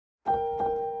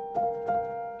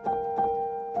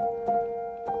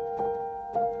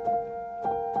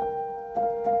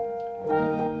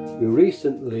We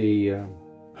recently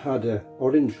had an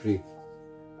orangery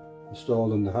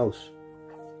installed in the house.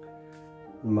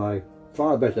 My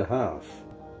far better half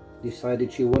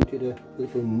decided she wanted a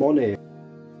little Monet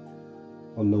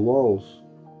on the walls.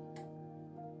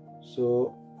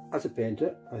 So as a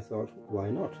painter I thought,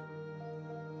 why not?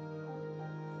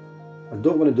 I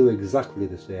don't want to do exactly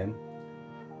the same,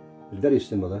 but very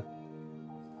similar.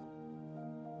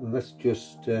 Let's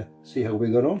just see how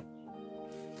we got on.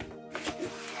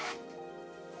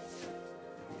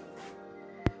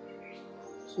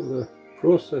 So the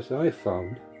process I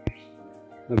found,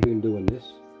 I've been doing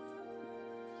this,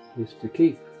 is to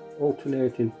keep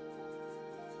alternating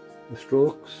the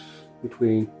strokes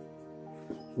between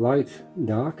light and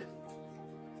dark,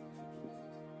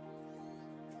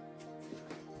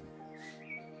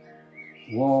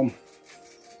 warm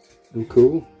and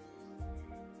cool,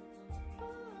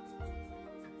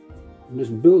 and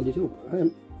just build it up.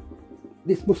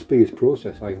 This must be his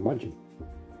process, I imagine.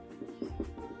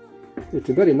 It's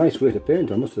a very nice way to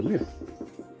paint, I must admit.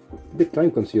 A bit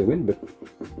time consuming, but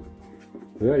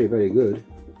very, very good.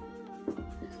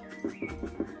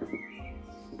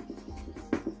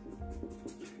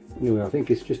 Anyway, I think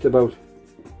it's just about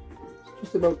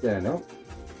there now.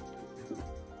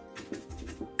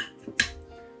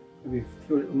 Maybe a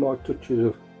few little more touches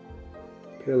of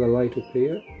paler light up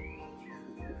here.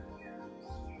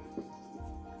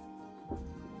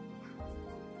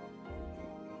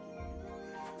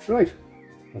 Right,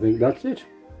 I think that's it.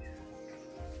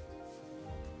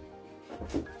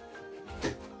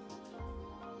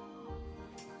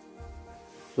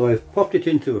 So I've popped it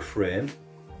into a frame,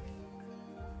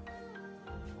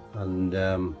 and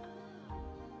I'm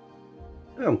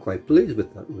quite pleased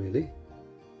with that, really.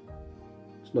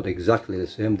 It's not exactly the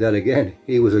same. There again,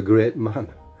 he was a great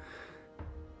man.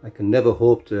 I can never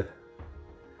hope to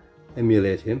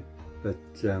emulate him, but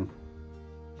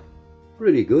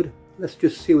really good. Let's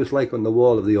just see what it's like on the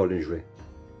wall of the orangery.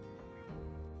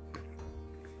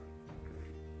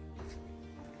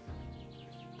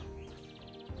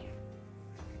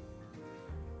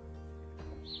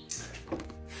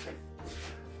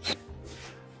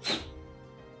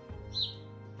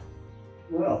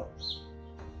 Well,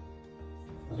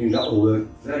 I think that will work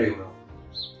very well.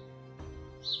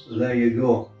 So there you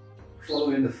go,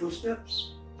 following the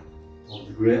footsteps of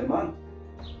the great man.